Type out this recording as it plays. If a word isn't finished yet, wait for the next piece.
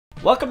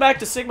Welcome back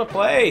to Sigma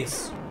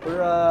Plays.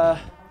 We're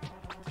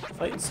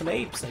fighting some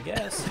apes, I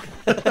guess.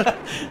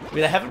 I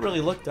mean, I haven't really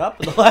looked up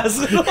in the last.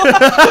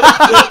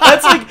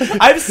 That's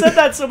like I've said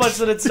that so much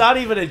that it's not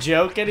even a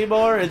joke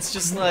anymore. It's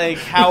just like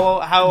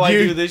how I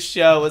do this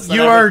show.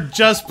 You are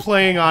just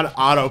playing on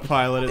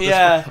autopilot at this point.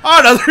 Yeah. Oh,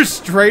 another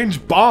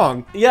strange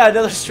bong. Yeah,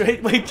 another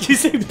strange. Wait, did you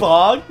say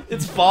bong?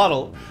 It's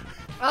bottle.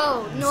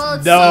 Oh no,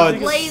 it's No,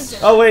 laser.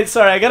 Oh wait,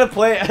 sorry. I gotta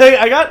play.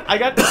 I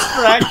got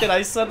distracted.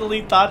 I suddenly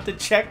thought to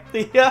check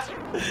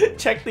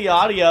the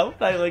audio.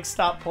 And I like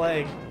stopped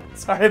playing.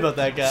 Sorry about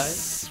that,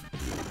 guys.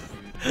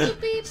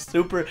 Beep.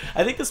 Super.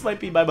 I think this might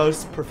be my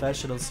most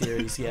professional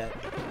series yet.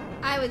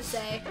 I would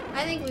say.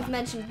 I think we've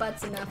mentioned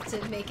butts enough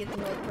to make it the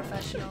most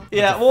professional.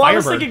 Yeah. Well, I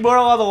was thinking more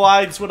along the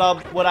lines when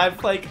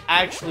I've like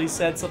actually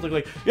said something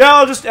like, "Yeah,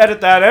 I'll just edit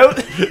that out."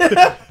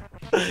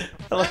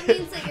 That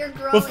means that you're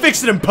growing. We'll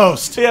fix it in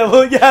post. Yeah,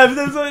 well, yeah,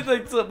 there's only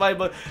things that my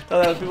people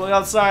like,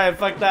 I'm sorry, I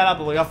fucked that up.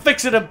 I'm like, I'll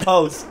fix it in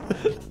post.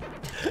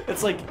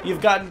 It's like,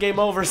 you've gotten game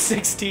over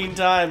 16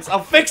 times.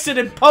 I'll fix it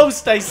in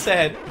post, I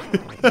said.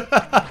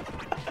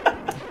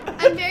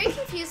 I'm very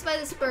confused by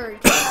this bird.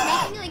 It's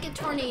making like a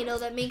tornado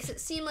that makes it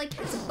seem like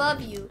it's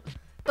above you,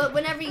 but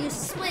whenever you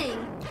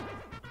swing,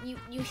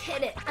 you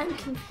hit it. I'm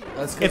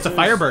confused. It's a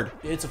firebird.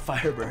 It's a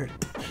firebird.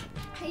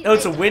 No,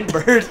 it's a wind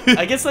bird.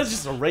 I guess that's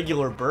just a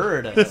regular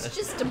bird. It's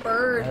just a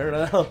bird. I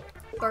don't know.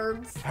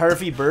 Birds.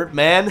 Harvey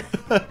Birdman.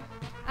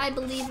 I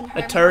believe in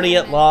Harvey Attorney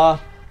at Birdman. law.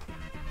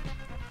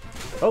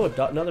 Oh,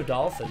 another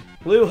dolphin.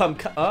 Lou,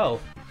 oh.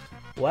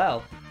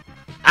 Well.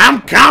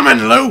 I'm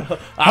coming, Lou.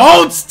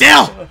 Hold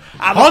still.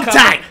 Hold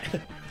tight.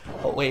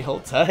 Oh, wait,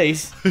 hold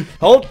tight.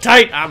 Hold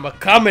tight, I'm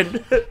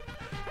a-coming.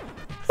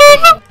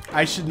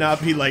 I should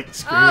not be like Oh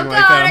screaming god,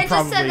 like that. I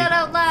just said that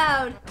out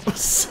loud.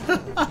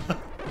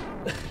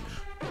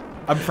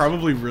 I'm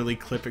probably really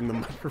clipping the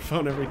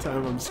microphone every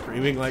time I'm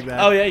screaming like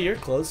that. Oh yeah, you're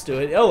close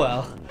to it. Oh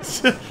well.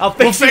 I'll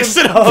We'll fix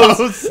it in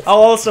post.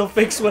 I'll also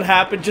fix what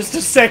happened just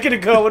a second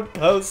ago in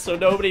post so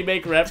nobody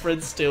make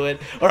reference to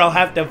it. Or I'll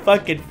have to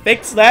fucking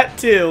fix that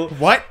too.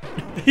 What?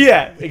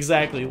 Yeah,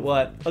 exactly.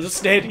 What? I'll just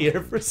stand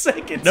here for a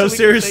second. No, so we can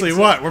seriously, fix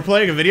what? We're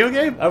playing a video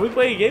game? Are we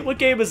playing a game? What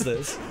game is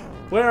this?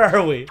 Where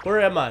are we? Where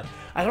am I?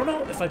 I don't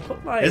know if I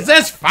put my... Is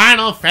this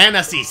Final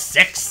Fantasy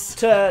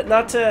VI?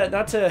 Not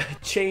to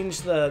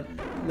change the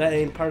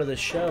main part of the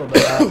show,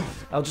 but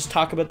I'll just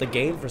talk about the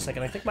game for a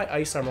second. I think my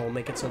ice armor will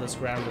make it so this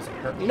ground doesn't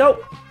hurt me.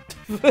 Nope.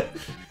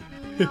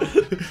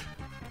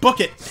 Book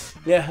it.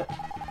 Yeah.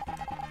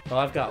 Oh,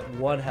 I've got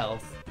 1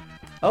 health.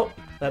 Oh,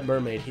 that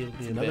mermaid healed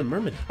me a Another bit.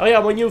 mermaid. Oh yeah,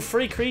 when you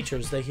free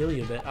creatures, they heal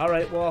you a bit. All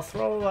right, well I'll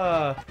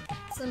throw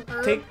Some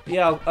herb.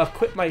 I'll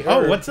quit my herb.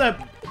 Oh, what's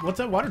that? What's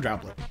that water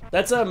droplet?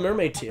 That's a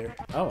mermaid tier.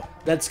 Oh.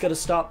 That's gonna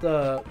stop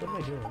the... What am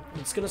I doing?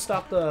 It's gonna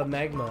stop the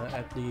magma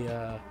at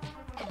the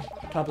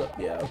top of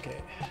the... Yeah,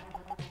 okay.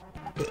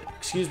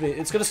 Excuse me.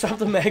 It's gonna stop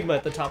the magma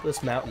at the top of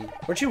this mountain.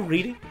 Weren't you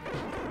reading?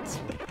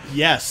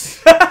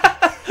 Yes.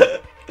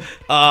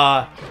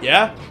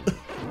 Yeah?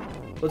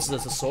 What's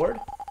this, a sword?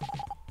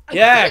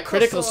 Yeah,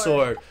 critical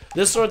sword.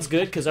 This sword's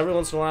good because every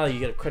once in a while you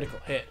get a critical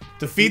hit.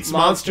 Defeats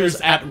monsters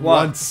at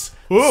once.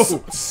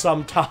 Ooh.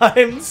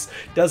 Sometimes.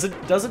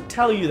 Doesn't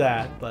tell you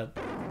that, but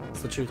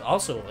it's the truth.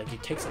 Also, like,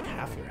 it takes like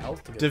half your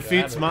health to go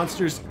Defeats grab it.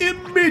 monsters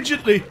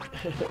immediately.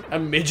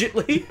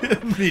 Immediately?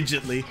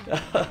 Immediately.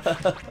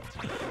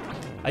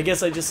 I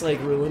guess I just like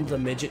ruined the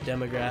midget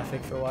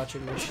demographic for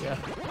watching this show.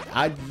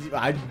 I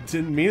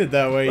didn't mean it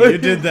that way. You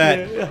did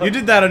that. You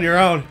did that on your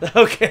own.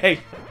 Okay.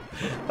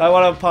 I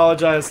want to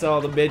apologize to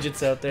all the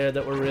midgets out there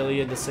that were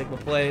really into Sigma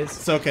Plays.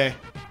 It's okay.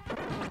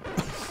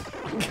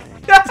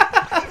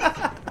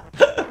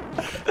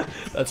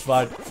 That's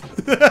fine.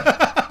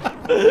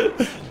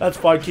 That's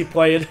fine, keep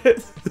playing.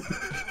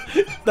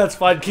 That's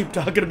fine, keep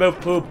talking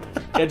about poop.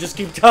 Yeah, just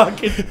keep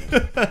talking.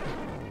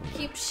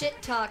 Keep shit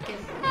talking.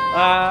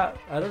 I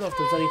don't know if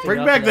there's anything Bring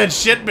up back there. that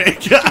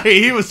shitbait guy.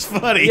 He was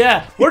funny.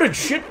 Yeah, where did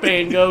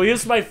Shitbane go? He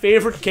was my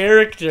favorite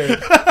character.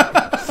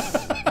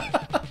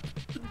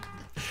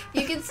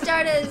 You can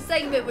start a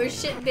segment where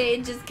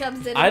Shitbane just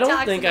comes in and I don't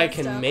talks think I about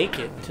can stuff. make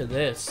it to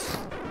this.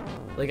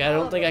 Like, I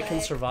don't think I can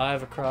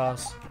survive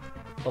across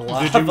the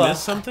lava. Did you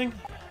miss something?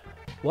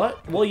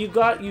 What? Well, you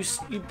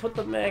put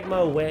the magma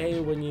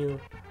away when you...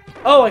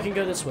 Oh, I can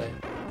go this way.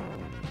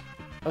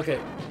 Okay.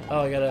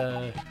 Oh, I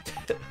gotta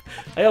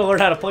learn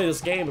how to play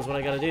this game is what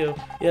I gotta do.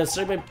 Yeah,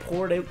 Serbian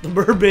poured out the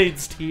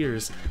mermaid's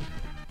tears.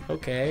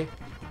 Okay.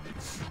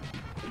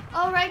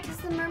 Oh, right, because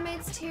the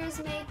mermaid's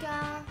tears make,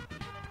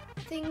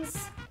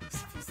 things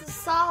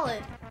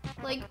solid.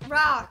 Like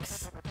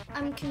rocks.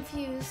 I'm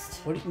confused.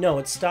 What? No,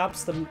 it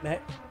stops the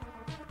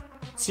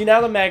See,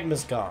 now the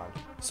magma's gone.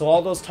 So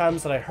all those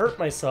times that I hurt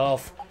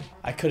myself,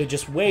 I could have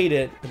just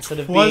waited instead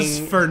of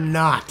being... for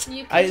naught.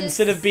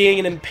 Instead of being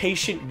an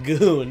impatient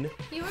goon.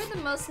 You were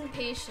the most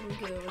impatient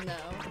goon, though.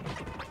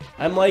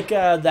 I'm like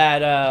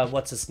that,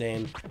 what's his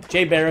name?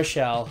 Jay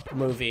Baruchel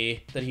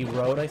movie that he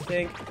wrote, I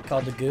think,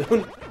 called The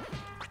Goon.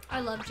 I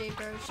love Jay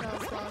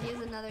Baruchel as well.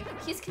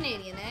 He's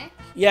Canadian, eh?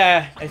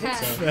 Yeah, I think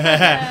so.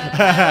 That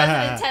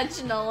wasn't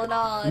intentional at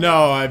all.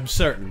 No, I'm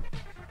certain.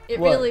 It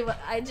What? really was.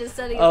 I just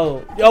said it.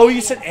 Oh,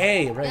 you said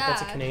A, right?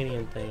 That's a Yeah.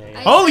 Canadian thing. I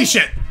guess. Holy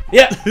shit!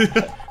 Yeah.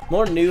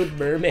 More nude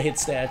mermaid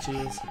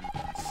statues.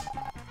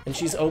 And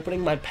she's opening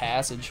my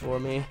passage for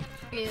me.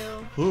 Ew.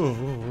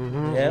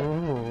 Yep.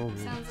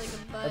 Sounds like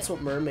a butt. That's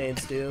what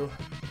mermaids do.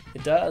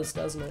 It does,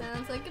 doesn't it?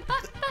 Sounds like a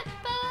butt.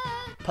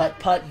 Putt,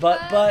 putt,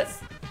 butt, butt.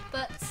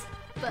 Butts.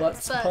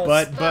 Butts,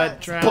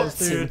 Butt travels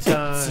through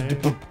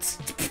time.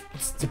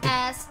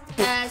 Ass.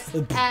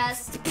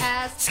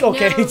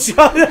 Okay, No.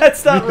 John,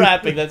 that's not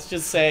rapping. That's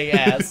just saying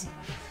ass.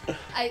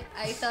 I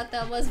thought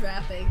that was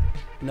rapping.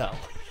 No.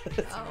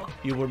 Oh.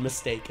 You were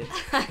mistaken.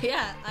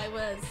 Yeah, I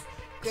was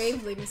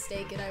gravely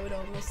mistaken, I would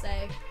almost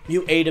say.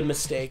 You ate a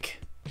mistake.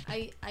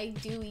 I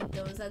do eat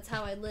those. That's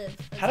how I live.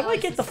 That's How do I I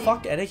get the sustain-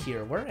 fuck out of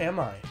here? Where am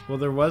I? Well,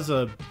 there was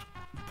a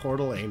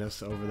portal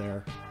anus over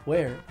there.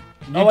 Where?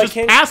 You just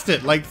passed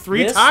it like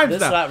 3 times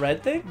This now. that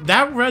red thing?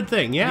 That red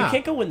thing, yeah. You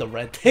can't go in the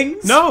red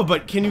things? No,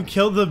 but can you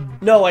kill the...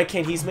 No, I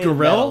can't. He's made of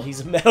Gorilla? metal. He's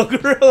a metal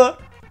gorilla.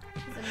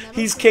 It's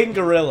He's King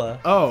Gorilla.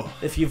 Oh.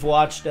 If you've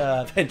watched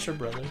Venture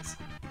Brothers.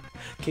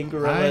 King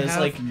Gorilla I is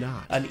have like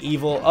not. an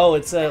evil... Oh,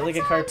 it's like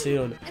a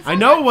cartoon. It's I on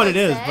know what it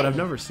Netflix, is, eh? but I've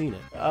never seen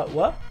it.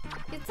 What?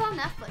 It's on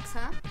Netflix,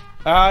 huh?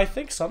 I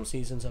think some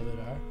seasons of it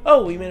are.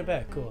 Oh, we made it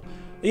back. Cool.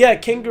 Yeah,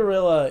 King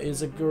Gorilla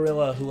is a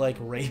gorilla who like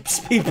rapes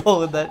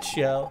people in that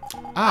show.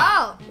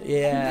 Ah. Oh.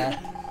 Yeah.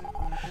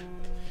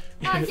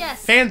 Oh,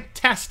 yes.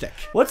 Fantastic.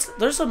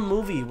 There's a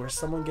movie where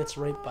someone gets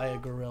raped by a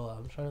gorilla.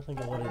 I'm trying to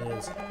think of what it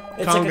is.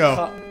 It's Congo.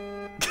 Like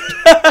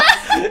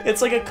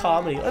it's like a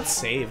comedy. Let's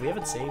save. We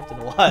haven't saved in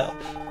a while.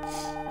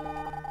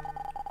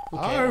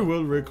 Okay. I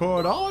will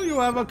record all you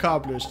have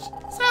accomplished.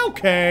 It's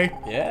okay.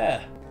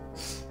 Yeah.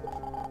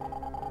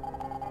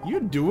 You're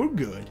doing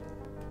good.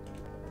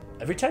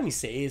 Every time he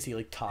says, he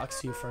like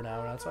talks to you for an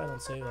hour. That's why I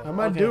don't say that. How am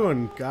I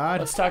doing, God?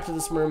 Let's talk to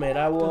this mermaid.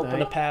 I will open a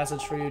night.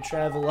 passage for you.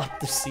 Travel up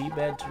the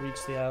seabed to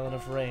reach the island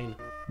of rain.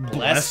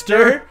 Blessed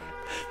Blester?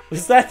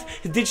 Was that?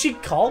 Did she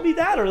call me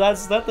that, or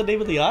that's not the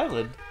name of the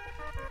island?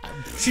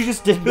 She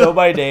just didn't know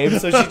my name,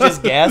 so she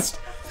just guessed,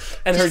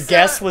 and her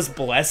guess was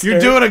Blester. You're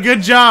doing a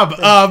good job,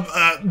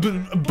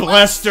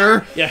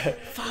 Blester. Yeah.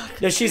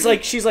 No, she's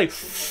like,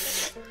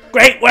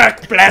 great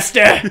work,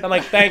 Blester. I'm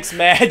like, thanks,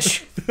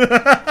 Madge.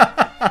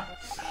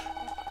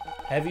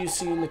 Have you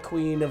seen the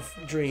Queen of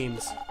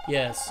Dreams?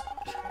 Yes.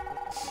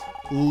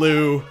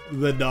 Lou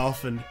the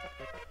dolphin.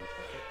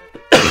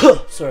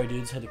 Sorry,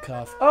 dudes, had to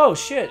cough. Oh,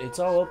 shit, it's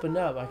all opened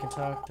up. I can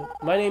talk to...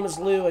 My name is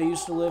Lou. I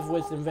used to live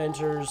with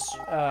inventors.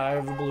 I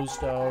have a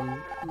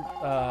bluestone.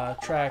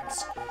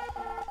 Tracks.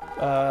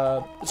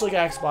 It's like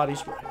Axe body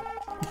spray.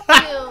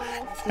 Ew.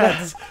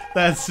 That's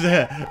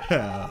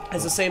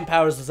Has the same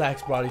powers as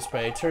Axe body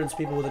spray. It turns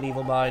people with an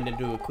evil mind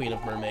into a queen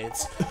of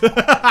mermaids. True.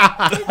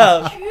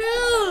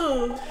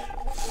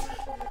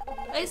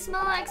 I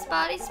smell Axe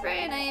body spray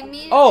and I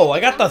immediately... Oh, I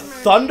got the become a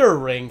mermaid. thunder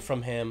ring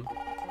from him.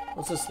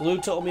 What's this? Lou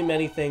told me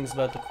many things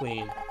about the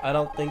queen. I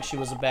don't think she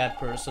was a bad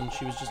person.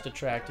 She was just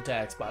attracted to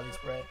Axe body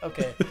spray.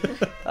 Okay.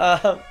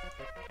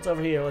 It's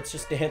over here. Let's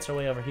just dance our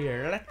way over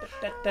here.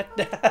 Good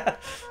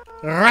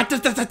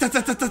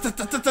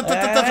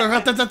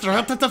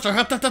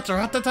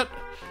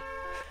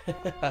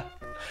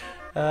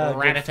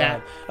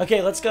fun.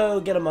 Okay, let's go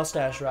get a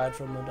mustache ride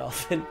from the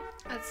dolphin.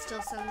 That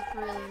still sounds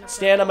really inappropriate.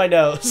 Stand on my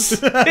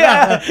nose.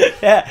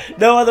 yeah.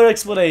 No other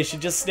explanation.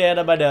 Just stand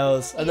on my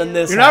nose, and then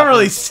this. You're not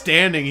really happens.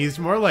 standing. He's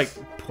more like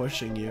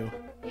pushing you.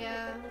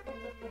 Yeah.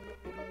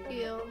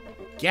 Ew.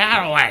 Get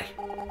out of the way.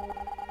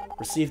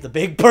 Receive the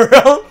big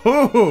pearl.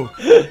 Ooh.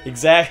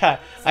 Exactly. I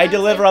Sounds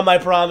deliver like- on my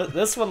promise.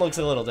 This one looks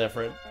a little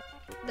different.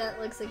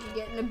 That looks like you're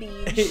getting a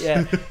beach.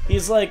 Yeah.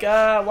 He's like,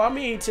 want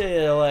me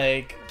to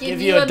like give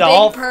you you a a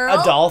big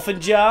pearl?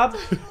 dolphin job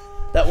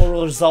that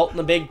will result in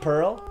a big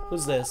pearl?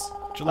 Who's this?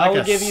 Would you like I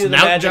will a give you the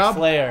snout magic job?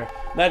 flare.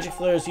 Magic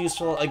flare is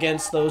useful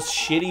against those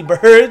shitty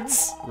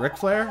birds. Ric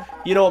Flair?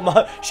 You know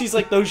what? She's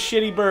like those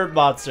shitty bird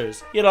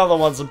monsters. You know the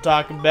ones I'm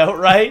talking about,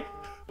 right?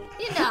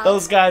 You know.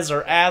 Those guys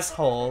are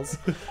assholes.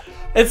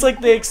 It's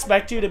like they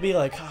expect you to be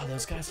like, oh,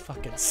 those guys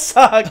fucking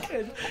suck.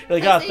 And you're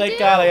like, Yes, oh, they thank do.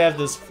 God I have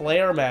this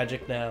flare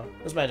magic now.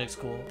 This magic's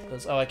cool.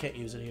 Oh, I can't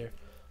use it here.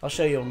 I'll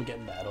show you when we get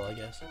in battle, I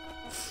guess.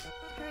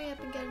 Hurry up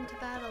and get into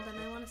battle, then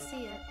I want to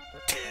see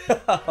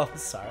it. Oh,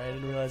 sorry. I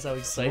didn't realize how I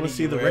excited want to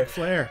see you the were. Ric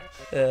Flair.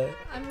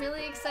 I'm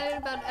really excited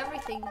about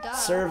everything, duh.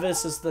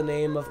 Service is the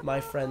name of my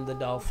friend the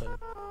dolphin.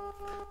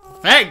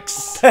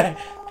 Thanks.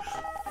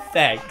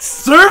 Thanks.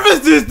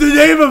 Service is the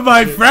name of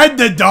my friend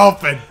the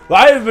dolphin.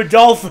 I am a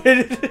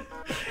dolphin.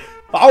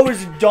 I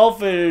was a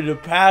dolphin in a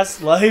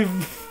past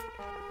life.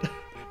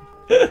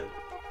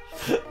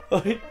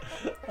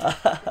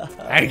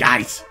 Hey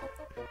guys.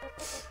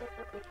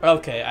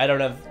 Okay, I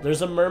don't have...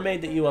 There's a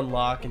mermaid that you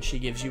unlock, and she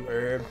gives you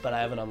herb, but I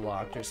haven't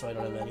unlocked her, so I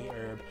don't have any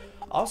herb.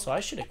 Also, I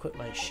should equip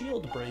my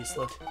shield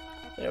bracelet.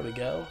 There we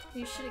go.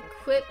 You should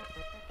equip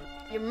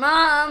your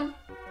mom.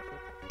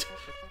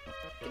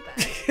 Get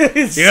back.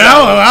 You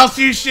know who else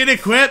you should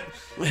equip?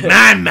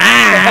 My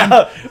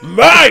mom!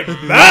 My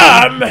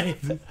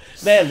mom!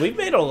 Man, we've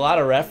made a lot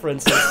of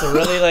references to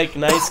really, like,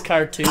 nice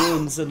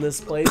cartoons in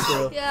this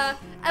playthrough. Yeah,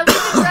 and we've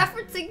been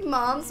referencing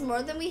moms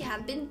more than we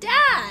have been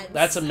dads.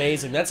 That's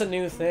amazing. That's a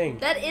new thing.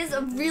 That is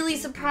a really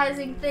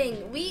surprising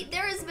thing.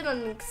 There has been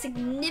a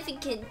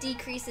significant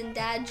decrease in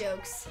dad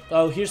jokes.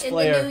 Oh, here's in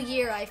Flare. the new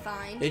year, I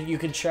find. You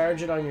can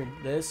charge it on your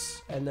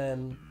this, and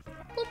then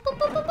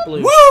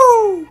bloosh.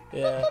 Woo!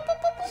 Yeah.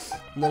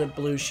 And then it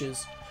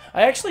blooshes.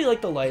 I actually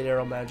like the light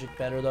arrow magic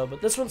better, though,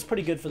 but this one's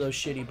pretty good for those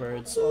shitty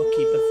birds, so I'll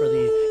keep it for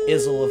the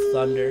Izzle of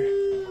Thunder.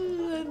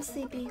 I'm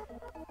sleepy.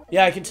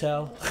 Yeah, I can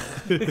tell.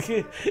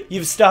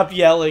 You've stopped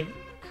yelling.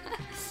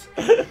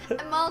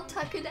 I'm all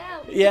tucked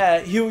out.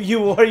 Yeah, you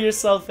wore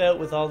yourself out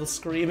with all the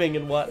screaming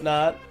and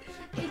whatnot.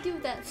 I do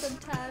that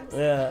sometimes.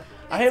 Yeah.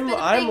 It's been a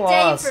I'm big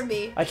lost. day for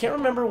me. I can't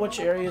remember which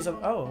areas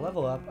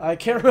level up. I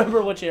can't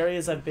remember which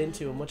areas I've been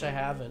to and which I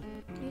haven't.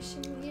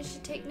 You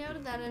should take note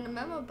of that in a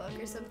memo book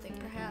or something,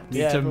 perhaps. Need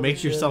Yeah, to probably make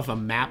should. yourself a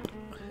map.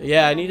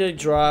 Yeah, I need to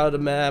draw out a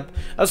map.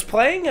 I was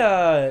playing,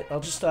 I'll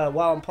just,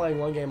 while I'm playing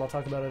one game, I'll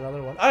talk about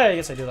another one. I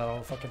guess I do that all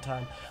the fucking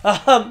time.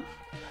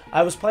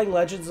 I was playing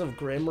Legends of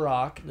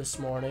Grimrock this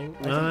morning.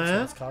 I think that's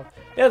what it's called.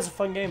 Yeah, it's a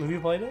fun game. Have you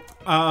played it?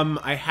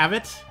 I have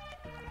it,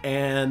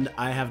 and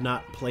I have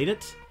not played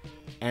it,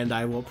 and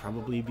I will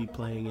probably be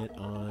playing it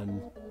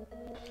on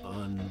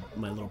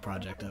my little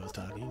project I was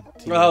talking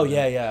to you Oh, about.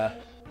 yeah.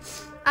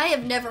 I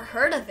have never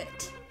heard of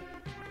it.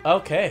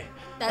 Okay.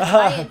 That's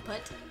my input.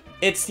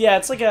 It's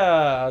like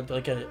a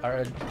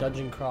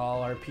dungeon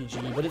crawl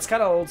RPG, but it's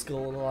kind of old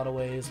school in a lot of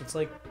ways. It's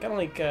like kind of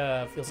like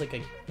feels like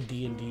a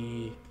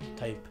D&D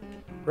type,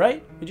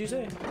 right? Would you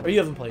say? Or you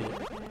haven't played it?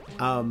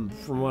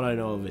 From what I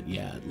know of it,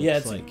 yeah.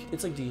 Yeah, like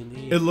it's like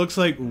D&D. it looks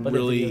like but a video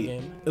really.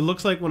 game. It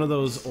looks like one of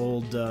those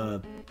old,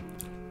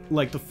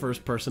 like the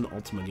first-person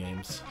Ultima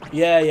games.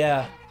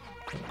 Yeah.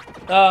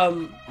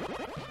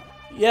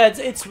 Yeah,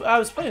 it's. I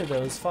was playing it.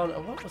 It was fun.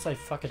 What was I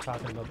fucking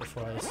talking about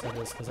before I said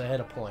this? Because I had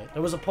a point.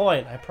 There was a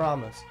point. I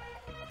promise.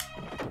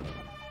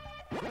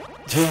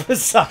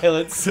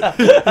 Silence.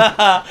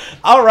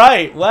 All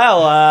right.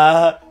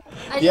 Well,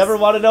 if you ever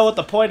want to know what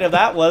the point of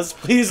that was,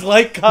 please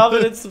like,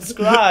 comment, and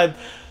subscribe.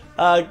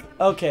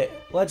 Okay.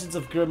 Legends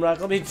of Grimrock.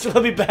 Let me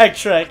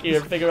backtrack here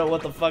and figure out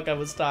what the fuck I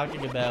was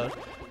talking about.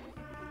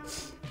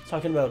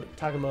 Talking about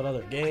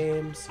other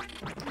games.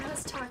 I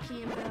was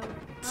talking about.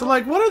 So,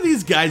 like, what are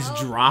these guys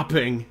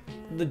dropping?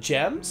 The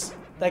gems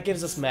that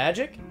gives us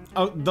magic.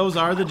 Oh, those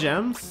are the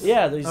gems?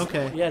 Yeah, these.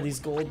 Okay. Yeah, these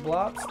gold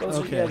blocks. Those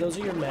Okay. are those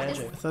are your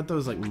magic. I thought that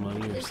was like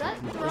money or Is that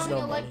something. throwing no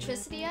money.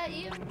 electricity at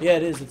you? Yeah,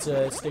 it is. It's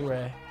a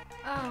stingray.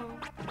 Oh.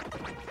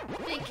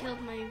 They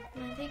killed my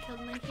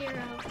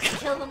hero. They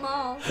killed them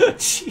all.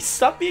 Jeez,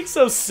 stop being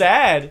so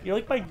sad. You're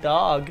like my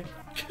dog.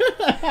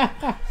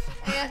 I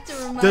have to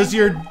remind Does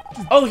your them.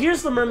 Oh,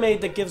 here's the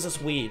mermaid that gives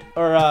us weed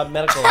or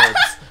medical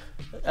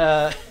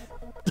herbs.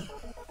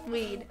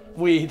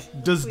 Weed.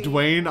 does Wait.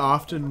 Dwayne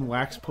often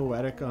wax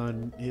poetic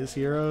on his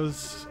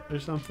heroes or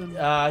something?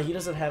 He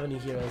doesn't have any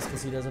heroes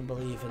because he doesn't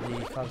believe in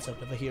the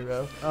concept of a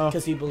hero Oh.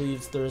 because he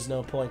believes there is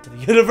no point to the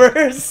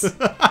universe.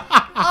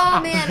 Oh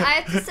man,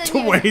 I have to send you.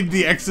 Dwayne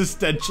the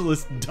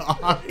existentialist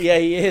dog. Yeah,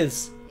 he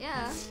is.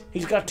 Yeah.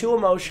 He's got two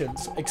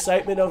emotions: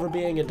 excitement over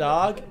being a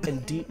dog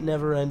and deep,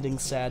 never-ending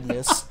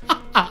sadness.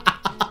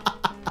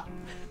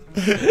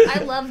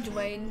 I love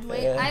Dwayne.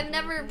 Yeah. I've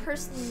never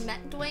personally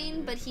met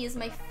Dwayne, but he is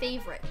my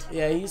favorite.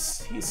 Yeah,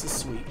 he's a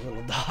sweet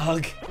little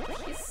dog.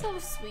 He's so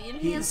sweet.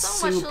 He has He's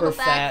so much super little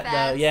fat back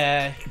fat. though.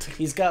 Yeah,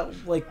 he's got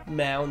like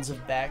mounds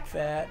of back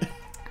fat.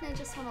 I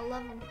just want to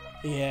love him.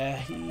 Yeah,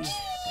 he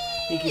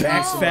can Back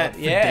use some- Fat for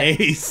yeah.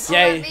 days. Oh,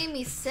 Yeah, that made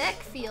me sick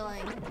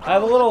feeling. I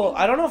have a little.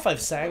 I don't know if I've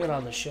sang it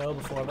on the show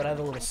before, but I have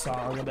a little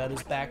song about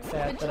his back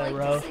fat Would you that I like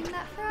wrote. to sing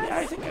that for us? Yeah,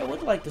 I think I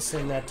would like to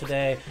sing that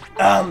today.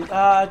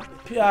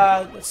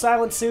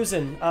 Silent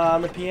Susan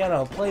on the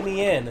piano, play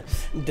me in.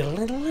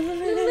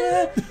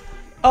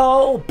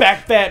 Oh,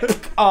 back fat,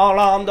 all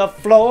on the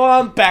floor.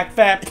 I'm back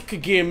fat,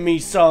 give me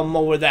some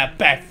more of that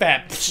back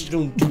fat.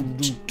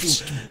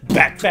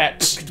 Back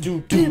fat,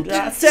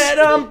 I said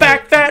I'm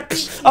back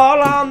fat, all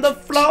on the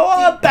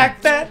floor.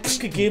 Back fat,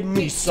 give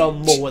me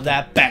some more of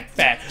that back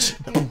fat.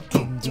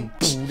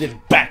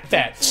 Back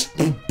fat.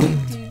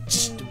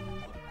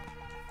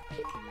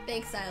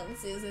 Thanks, Silent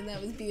Susan.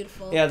 That was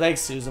beautiful. Yeah, thanks,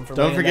 Susan, for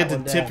Don't laying forget that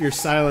to one tip down. your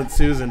silent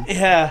Susan.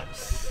 Yeah.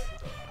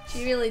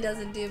 She really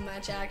doesn't do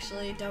much,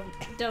 actually.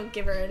 Don't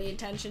give her any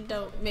attention.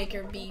 Don't make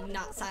her be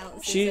not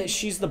Silent Susan.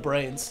 She's the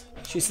brains.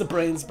 She's the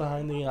brains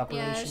behind the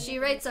operation. Yeah, she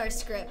writes our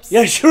scripts.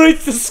 Yeah, she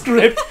writes the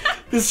script.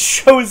 This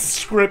show is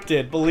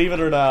scripted, believe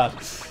it or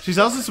not. She's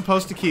also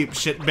supposed to keep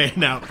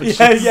shitbane out, but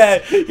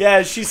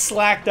Yeah, she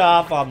slacked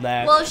off on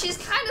that. Well, she's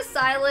kind of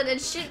silent, and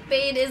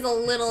Shitbait is a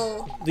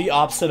little. The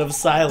opposite of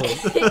silent.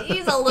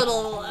 He's a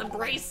little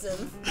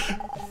abrasive.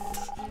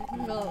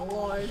 Oh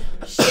Lord.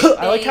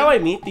 I like how I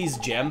meet these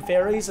gem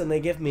fairies and they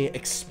give me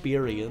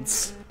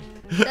experience.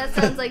 That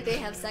sounds like they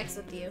have sex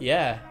with you.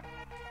 Yeah.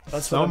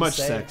 That's so what I'm much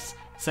saying. sex.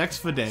 Sex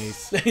for days.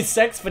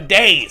 Sex for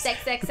days.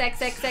 Sex, sex, sex,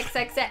 sex, sex,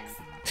 sex,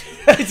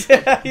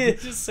 sex. You're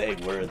just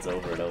saying words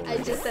over and over. I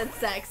just said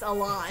sex a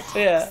lot.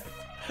 Yeah.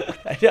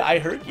 I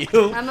heard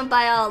you. I'm a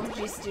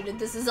biology student.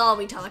 This is all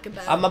we talk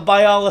about. I'm a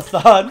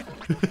biolathon.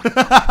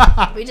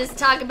 We just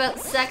talk about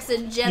sex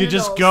and genitals. You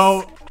just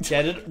go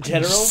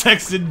General?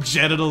 sex and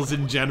genitals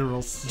in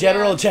generals.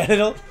 General Yeah.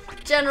 genital?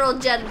 General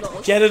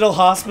genitals. Genital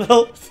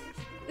hospital?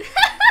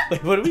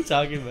 Wait, what are we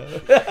talking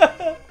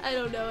about? I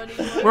don't know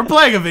anymore. We're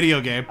playing a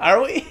video game.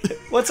 Are we?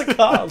 What's it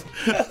called?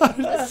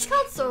 This is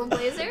called Soul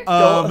Blazer.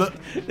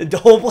 The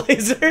Dole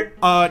Blazer?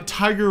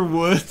 Tiger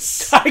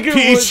Woods. Tiger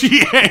Woods.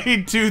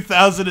 PGA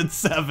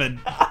 2007.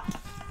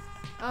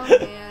 Oh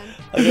man.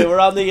 Okay, we're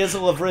on the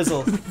Izzle of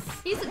Rizzle.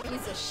 He's a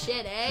piece of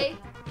shit, eh?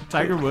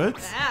 Tiger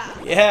Woods?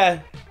 Yeah. Yeah.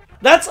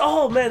 That's,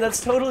 oh man,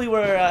 that's totally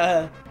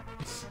where,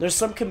 there's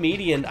some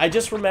comedian, I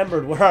just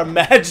remembered where our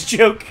Madge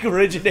joke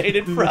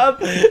originated from.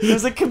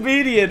 There's a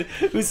comedian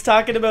who's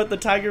talking about the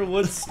Tiger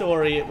Woods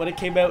story when it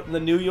came out in the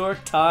New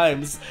York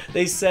Times.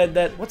 They said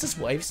that, what's his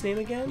wife's name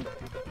again?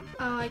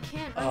 Oh, I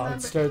can't Oh, remember.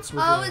 it starts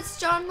with Oh, a- it's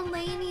John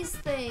Mulaney's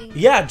thing.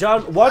 Yeah,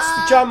 watch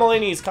John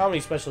Mulaney's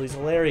comedy special, he's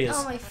hilarious.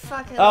 Oh my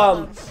fuck, I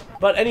love him.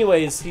 But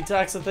anyways, he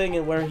talks a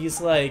thing where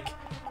he's like,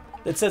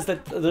 it says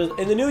that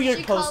in the New York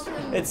She Post, called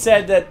him- it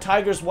said that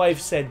Tiger's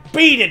wife said,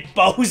 "Beat it,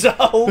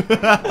 bozo!"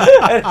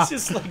 And it's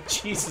just like,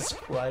 Jesus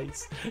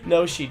Christ.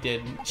 No, she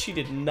didn't. She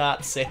did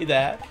not say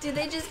that. Did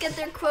they just get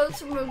their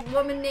quotes from a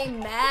woman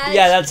named Madge?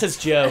 Yeah, that's his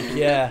joke.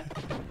 Yeah,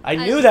 I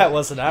knew that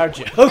wasn't our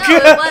joke. No,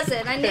 it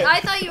wasn't. I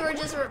thought you were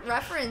just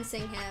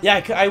referencing him.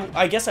 Yeah,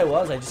 I guess I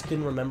was. I just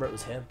didn't remember it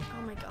was him.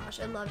 Oh my gosh,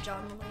 I love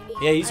John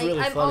Mulaney. Yeah, he's really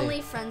I'm funny.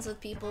 only friends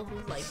with people who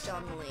like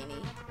John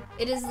Mulaney.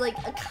 It is like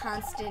a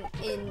constant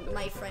in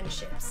my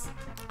friendships.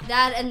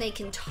 That and they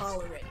can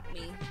tolerate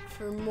me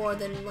for more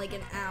than like an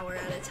hour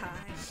at a time.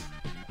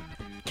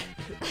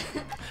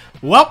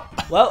 Well,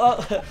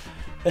 Well,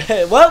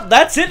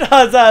 that's it,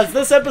 Huzzahs.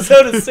 This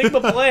episode of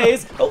Sigma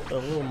Plays. Oh, a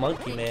little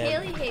monkey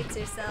man. Kaylie hates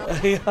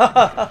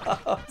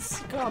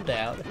herself. Calm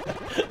down.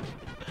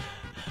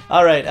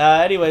 All right.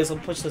 Anyways, we'll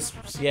push this.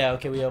 Yeah.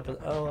 Okay. We open.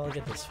 Oh, I'll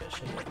get this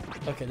fish.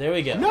 Okay. There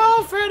we go.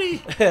 no,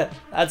 Freddy.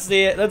 That's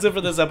it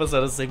for this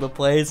episode of Sigma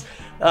Plays.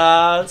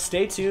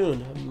 Stay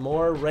tuned.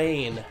 More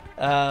rain.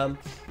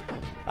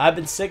 I've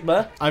been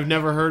Sigma. I've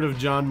never heard of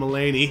John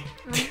Mulaney.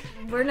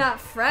 We're not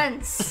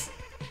friends.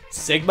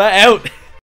 Sigma out.